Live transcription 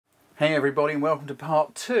Hey everybody, and welcome to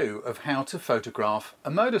part 2 of how to photograph a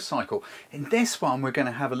motorcycle. In this one we're going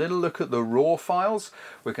to have a little look at the raw files,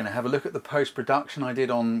 we're going to have a look at the post-production I did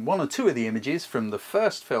on one or two of the images from the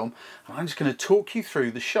first film, and I'm just going to talk you through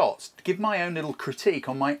the shots to give my own little critique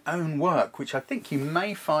on my own work, which I think you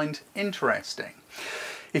may find interesting.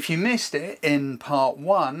 If you missed it, in part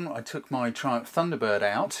 1 I took my Triumph Thunderbird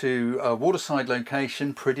out to a waterside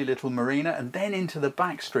location, pretty little marina, and then into the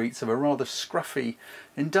back streets of a rather scruffy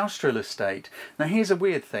industrial estate. Now here's a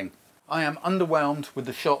weird thing. I am underwhelmed with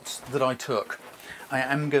the shots that I took. I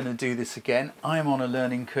am going to do this again. I am on a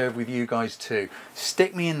learning curve with you guys too.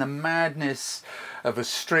 Stick me in the madness of a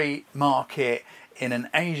street market in an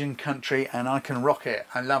Asian country and I can rock it.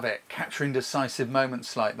 I love it. Capturing decisive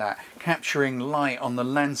moments like that. Capturing light on the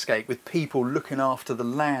landscape with people looking after the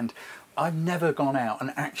land. I've never gone out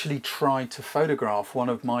and actually tried to photograph one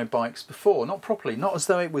of my bikes before. Not properly, not as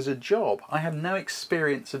though it was a job. I have no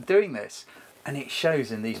experience of doing this, and it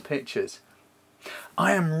shows in these pictures.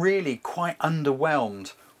 I am really quite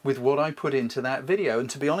underwhelmed with what I put into that video, and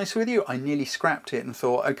to be honest with you, I nearly scrapped it and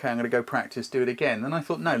thought, okay, I'm going to go practice, do it again. Then I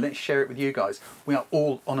thought, no, let's share it with you guys. We are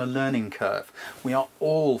all on a learning curve. We are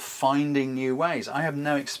all finding new ways. I have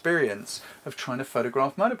no experience of trying to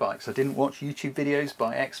photograph motorbikes. I didn't watch YouTube videos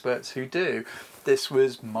by experts who do. This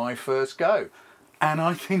was my first go, and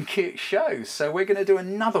I think it shows. So we're going to do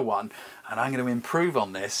another one, and I'm going to improve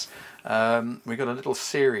on this. We've got a little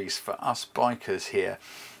series for us bikers here.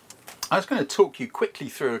 I was going to talk you quickly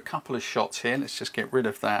through a couple of shots here. Let's just get rid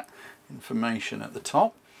of that information at the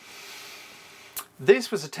top.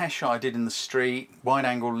 This was a test shot I did in the street. Wide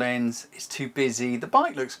angle lens, it's too busy. The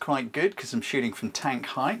bike looks quite good because I'm shooting from tank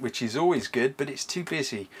height, which is always good, but it's too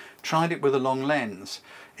busy. Tried it with a long lens.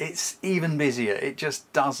 It's even busier. It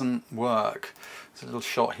just doesn't work. There's a little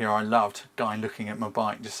shot here I loved. Guy looking at my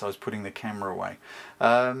bike just as I was putting the camera away.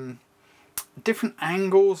 Different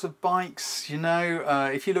angles of bikes, you know,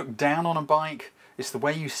 if you look down on a bike, it's the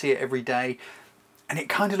way you see it every day, and it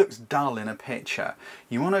kind of looks dull in a picture.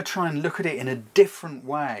 You want to try and look at it in a different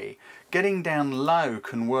way. Getting down low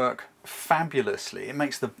can work fabulously. It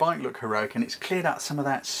makes the bike look heroic, and it's cleared up some of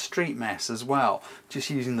that street mess as well, just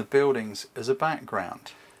using the buildings as a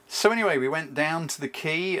background. So anyway, we went down to the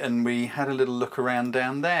quay and we had a little look around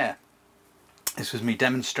down there. This was me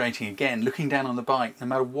demonstrating again, looking down on the bike, no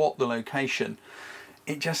matter what the location,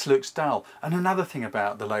 it just looks dull. And another thing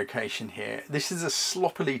about the location here, this is a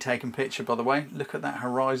sloppily taken picture, by the way. Look at that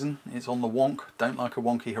horizon, it's on the wonk. Don't like a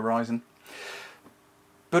wonky horizon.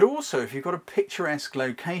 But also, if you've got a picturesque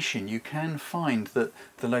location, you can find that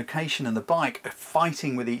the location and the bike are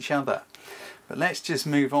fighting with each other. But let's just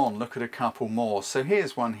move on, look at a couple more. So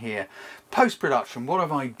here's one here. Post-production, what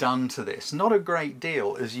have I done to this? Not a great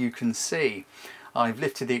deal, as you can see. I've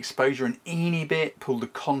lifted the exposure an eeny bit, pulled the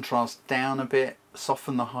contrast down a bit,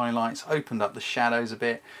 softened the highlights, opened up the shadows a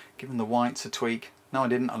bit, given the whites a tweak. No, I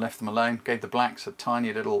didn't, I left them alone. Gave the blacks a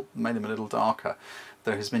tiny little, made them a little darker.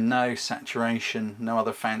 There has been no saturation, no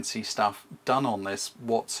other fancy stuff done on this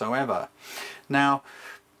whatsoever. Now,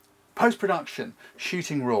 post-production,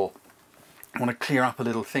 shooting raw. I want to clear up a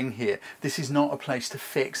little thing here. This is not a place to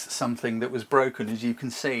fix something that was broken. As you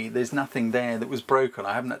can see, there's nothing there that was broken.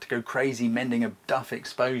 I haven't had to go crazy mending a duff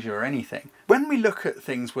exposure or anything. When we look at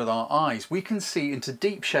things with our eyes, we can see into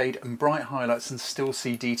deep shade and bright highlights and still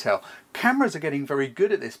see detail. Cameras are getting very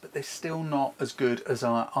good at this, but they're still not as good as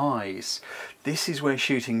our eyes. This is where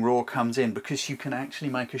shooting raw comes in, because you can actually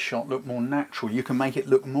make a shot look more natural. You can make it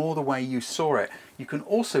look more the way you saw it. You can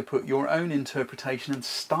also put your own interpretation and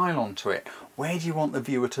style onto it. Where do you want the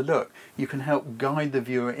viewer to look? You can help guide the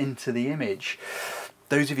viewer into the image.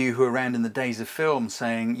 Those of you who are around in the days of film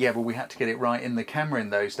saying, yeah, well, we had to get it right in the camera in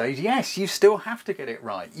those days. Yes, you still have to get it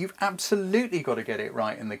right. You've absolutely got to get it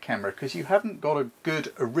right in the camera, because you haven't got a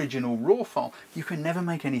good original raw file. You can never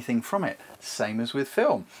make anything from it. Same as with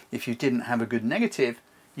film. If you didn't have a good negative,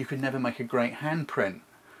 you could never make a great handprint.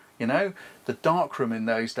 You know, the darkroom in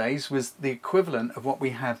those days was the equivalent of what we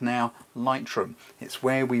have now, Lightroom. It's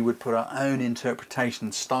where we would put our own interpretation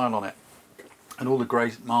and style on it. And all the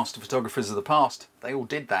great master photographers of the past, they all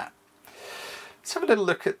did that. Let's have a little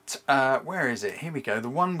look at, where is it? Here we go, the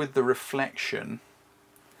one with the reflection.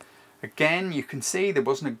 Again, you can see there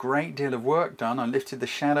wasn't a great deal of work done. I lifted the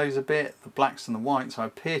shadows a bit, the blacks and the whites I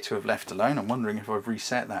appear to have left alone. I'm wondering if I've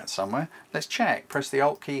reset that somewhere. Let's check. Press the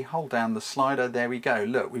Alt key, hold down the slider, there we go.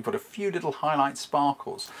 Look, we've got a few little highlight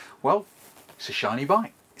sparkles. Well, it's a shiny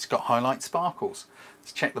bike. It's got highlight sparkles.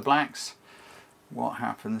 Let's check the blacks. What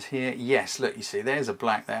happens here? Yes, look, you see, there's a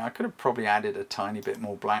black there. I could have probably added a tiny bit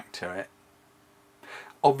more black to it.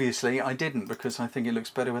 Obviously I didn't, because I think it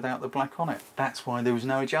looks better without the black on it. That's why there was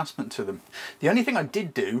no adjustment to them. The only thing I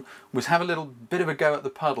did do was have a little bit of a go at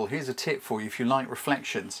the puddle. Here's a tip for you if you like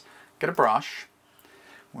reflections. Get a brush.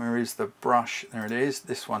 Where is the brush? There it is,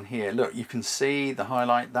 this one here. Look, you can see the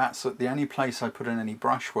highlight. That's the only place I put in any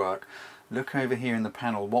brush work. Look over here in the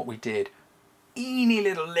panel, what we did. Eeny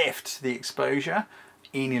little lift to the exposure,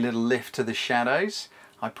 eeny little lift to the shadows.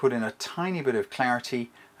 I put in a tiny bit of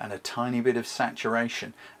clarity and a tiny bit of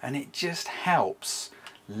saturation, and it just helps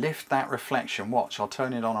lift that reflection. Watch, I'll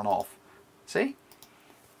turn it on and off. See?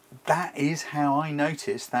 That is how I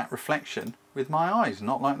noticed that reflection with my eyes,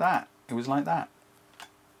 not like that. It was like that.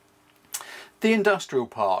 The industrial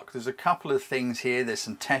park, there's a couple of things here. There's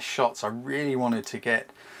some test shots. I really wanted to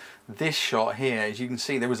get this shot here. As you can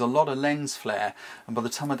see, there was a lot of lens flare, and by the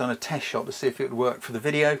time I'd done a test shot to see if it would work for the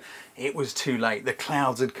video, it was too late. The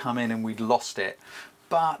clouds had come in and we'd lost it.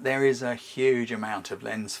 But there is a huge amount of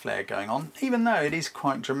lens flare going on, even though it is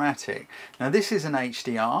quite dramatic. Now this is an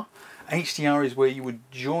HDR. HDR is where you would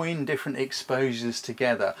join different exposures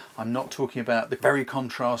together. I'm not talking about the very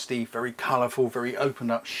contrasty, very colourful, very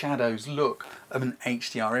opened up shadows look of an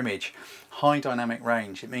HDR image. High dynamic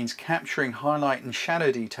range. It means capturing highlight and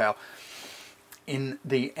shadow detail in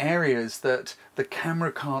the areas that the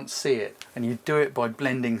camera can't see it, and you do it by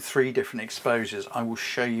blending 3 different exposures. I will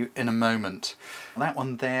show you in a moment. That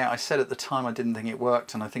one there, I said at the time I didn't think it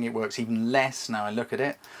worked, and I think it works even less now I look at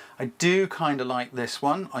it. I do kind of like this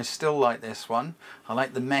one. I still like this one. I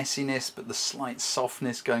like the messiness but the slight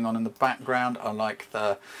softness going on in the background. I like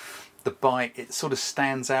the bike. It sort of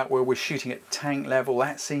stands out where we're shooting at tank level.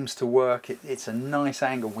 That seems to work. It's a nice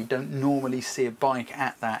angle. We don't normally see a bike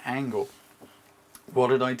at that angle. What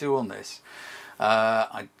did I do on this?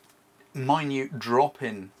 I minute drop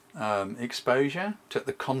in exposure, took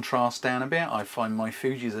the contrast down a bit. I find my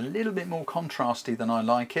Fuji is a little bit more contrasty than I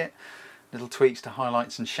like it. Little tweaks to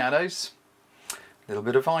highlights and shadows. A little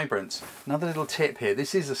bit of vibrance. Another little tip here.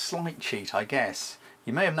 This is a slight cheat, I guess.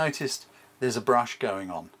 You may have noticed there's a brush going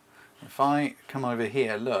on. If I come over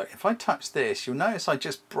here, look, if I touch this, you'll notice I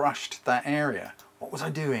just brushed that area. What was I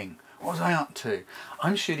doing? What was I up to?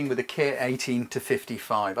 I'm shooting with a kit 18 to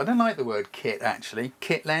 55. I don't like the word kit actually.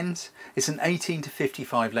 Kit lens. It's an 18 to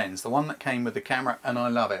 55 lens, the one that came with the camera, and I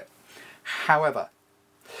love it. However,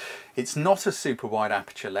 it's not a super wide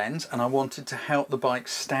aperture lens, and I wanted to help the bike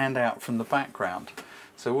stand out from the background.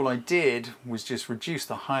 So all I did was just reduce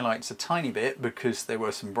the highlights a tiny bit because there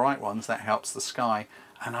were some bright ones. That helps the sky,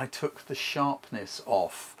 and I took the sharpness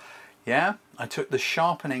off. Yeah, I took the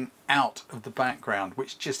sharpening out of the background,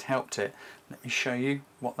 which just helped it. Let me show you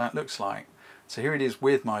what that looks like. So here it is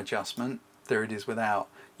with my adjustment, there it is without.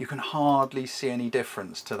 You can hardly see any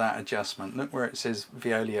difference to that adjustment. Look where it says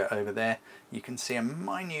Veolia over there. You can see a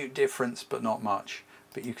minute difference, but not much.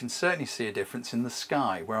 But you can certainly see a difference in the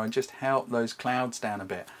sky, where I just helped those clouds down a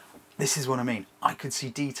bit. This is what I mean. I could see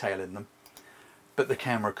detail in them, but the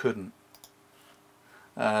camera couldn't.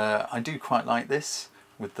 I do quite like this.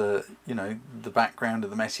 With the, you know, the background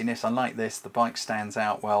of the messiness. I like this. The bike stands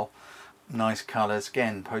out well. Nice colours.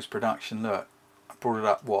 Again, post-production, look. I brought it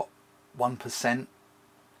up, what, 1%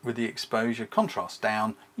 with the exposure. Contrast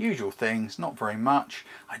down. Usual things, not very much.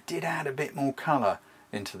 I did add a bit more colour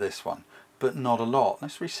into this one, but not a lot.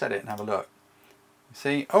 Let's reset it and have a look.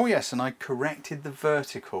 See? Oh yes, and I corrected the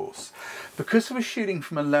verticals. Because we're shooting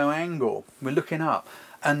from a low angle, we're looking up.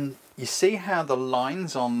 And you see how the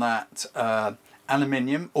lines on that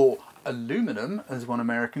aluminium, or aluminum as one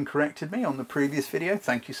American corrected me on the previous video,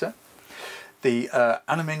 thank you sir, the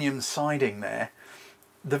aluminium siding there,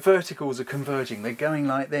 the verticals are converging, they're going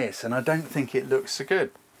like this, and I don't think it looks so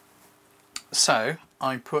good. So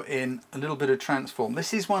I put in a little bit of transform.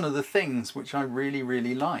 This is one of the things which I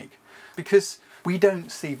really like, because we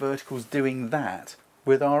don't see verticals doing that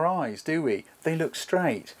with our eyes, do we? They look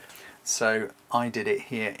straight. So I did it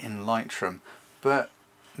here in Lightroom, but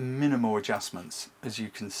minimal adjustments, as you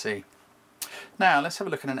can see. Now let's have a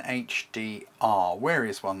look at an HDR. Where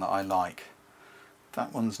is one that I like?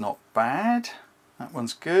 That one's not bad. That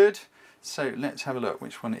one's good. So let's have a look.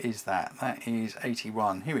 Which one is that? That is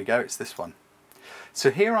 81. Here we go. It's this one. So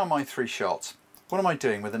here are my 3 shots. What am I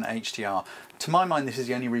doing with an HDR? To my mind, this is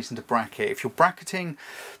the only reason to bracket. If you're bracketing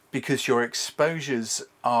because your exposures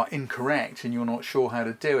are incorrect and you're not sure how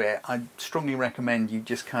to do it, I strongly recommend you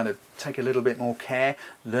just kind of take a little bit more care,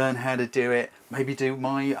 learn how to do it, maybe do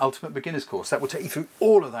my Ultimate Beginner's course. That will take you through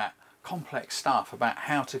all of that complex stuff about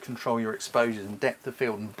how to control your exposures and depth of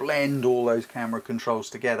field and blend all those camera controls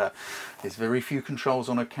together. There's very few controls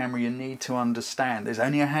on a camera you need to understand. There's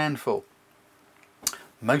only a handful.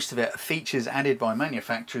 Most of it are features added by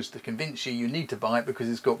manufacturers to convince you need to buy it because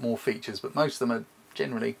it's got more features, but most of them are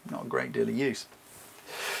generally not a great deal of use.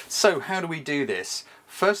 So how do we do this?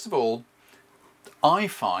 First of all, I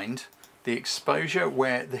find the exposure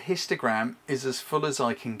where the histogram is as full as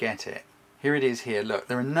I can get it. Here it is here, look,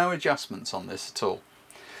 there are no adjustments on this at all.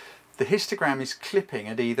 The histogram is clipping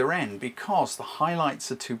at either end because the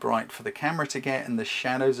highlights are too bright for the camera to get and the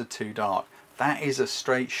shadows are too dark. That is a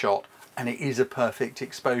straight shot and it is a perfect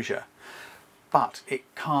exposure, but it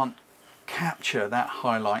can't capture that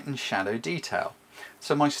highlight and shadow detail.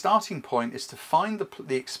 So my starting point is to find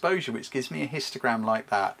the exposure which gives me a histogram like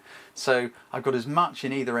that. So I've got as much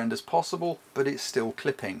in either end as possible, but it's still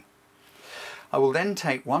clipping. I will then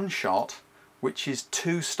take one shot which is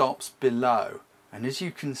 2 stops below, and as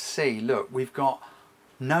you can see, look, we've got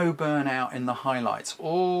no burnout in the highlights.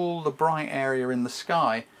 All the bright area in the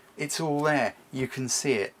sky, it's all there, you can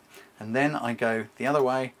see it. And then I go the other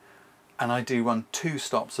way and I do one 2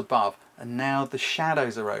 stops above, and now the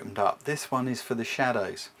shadows are opened up. This one is for the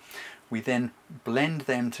shadows. We then blend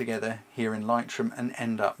them together here in Lightroom and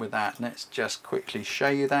end up with that. Let's just quickly show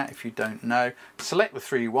you that if you don't know. Select the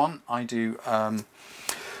 3 you want. I do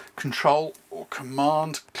Control or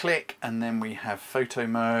Command click, and then we have Photo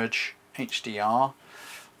Merge HDR.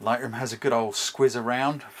 Lightroom has a good old squiz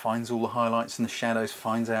around, finds all the highlights and the shadows,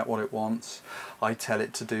 finds out what it wants. I tell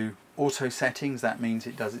it to do auto settings, that means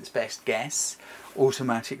it does its best guess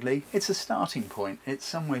automatically. It's a starting point, it's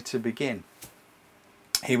somewhere to begin.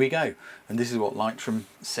 Here we go, and this is what Lightroom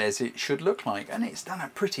says it should look like, and it's done a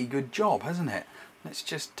pretty good job, hasn't it? Let's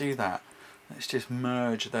just do that. Let's just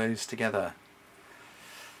merge those together.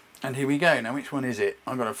 And here we go. Now which one is it?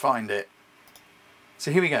 I've got to find it.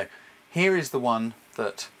 So here we go. Here is the one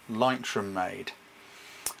that Lightroom made.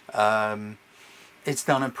 It's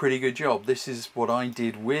done a pretty good job. This is what I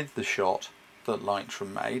did with the shot that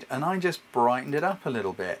Lightroom made, and I just brightened it up a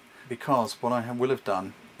little bit because what I will have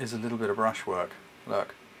done is a little bit of brush work.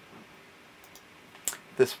 Look,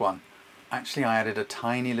 this one, actually I added a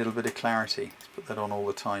tiny little bit of clarity. Let's put that on all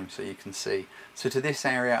the time so you can see. So to this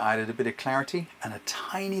area I added a bit of clarity and a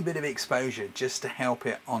tiny bit of exposure just to help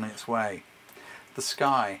it on its way. The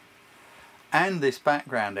sky and this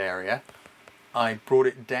background area, I brought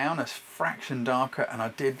it down a fraction darker, and I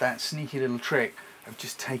did that sneaky little trick of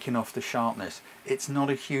just taking off the sharpness. It's not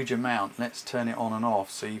a huge amount. Let's turn it on and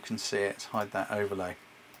off so you can see it. Let's hide that overlay.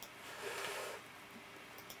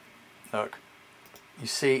 Look, you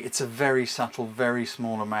see it's a very subtle, very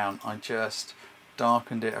small amount. I just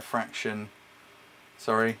darkened it a fraction,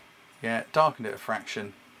 darkened it a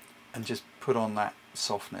fraction and just put on that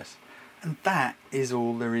softness. And that is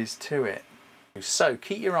all there is to it. So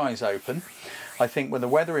keep your eyes open. I think when the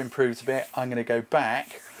weather improves a bit, I'm going to go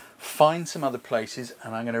back, find some other places,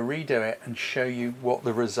 and I'm going to redo it and show you what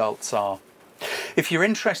the results are. If you're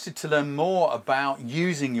interested to learn more about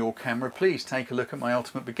using your camera, please take a look at my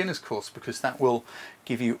Ultimate Beginner's course, because that will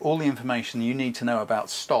give you all the information you need to know about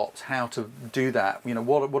stops, how to do that, you know,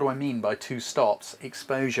 what do I mean by 2 stops,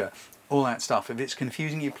 exposure, all that stuff. If it's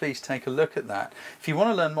confusing you, please take a look at that. If you want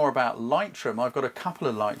to learn more about Lightroom, I've got a couple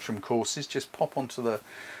of Lightroom courses. Just pop onto the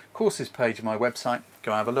courses page of my website,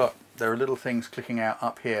 go have a look. There are little things clicking out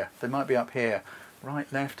up here. They might be up here,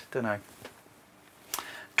 right, left, don't know.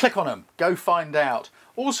 Click on them, go find out.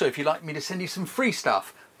 Also, if you'd like me to send you some free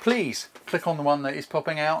stuff, please click on the one that is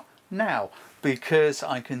popping out now, because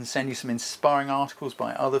I can send you some inspiring articles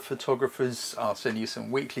by other photographers. I'll send you some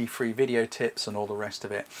weekly free video tips and all the rest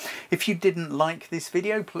of it. If you didn't like this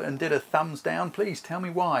video and did a thumbs down, please tell me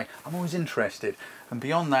why. I'm always interested. And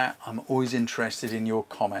beyond that, I'm always interested in your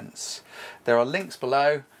comments. There are links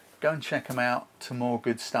below. Go and check them out to more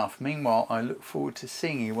good stuff. Meanwhile, I look forward to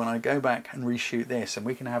seeing you when I go back and reshoot this, and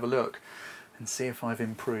we can have a look and see if I've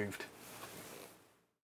improved.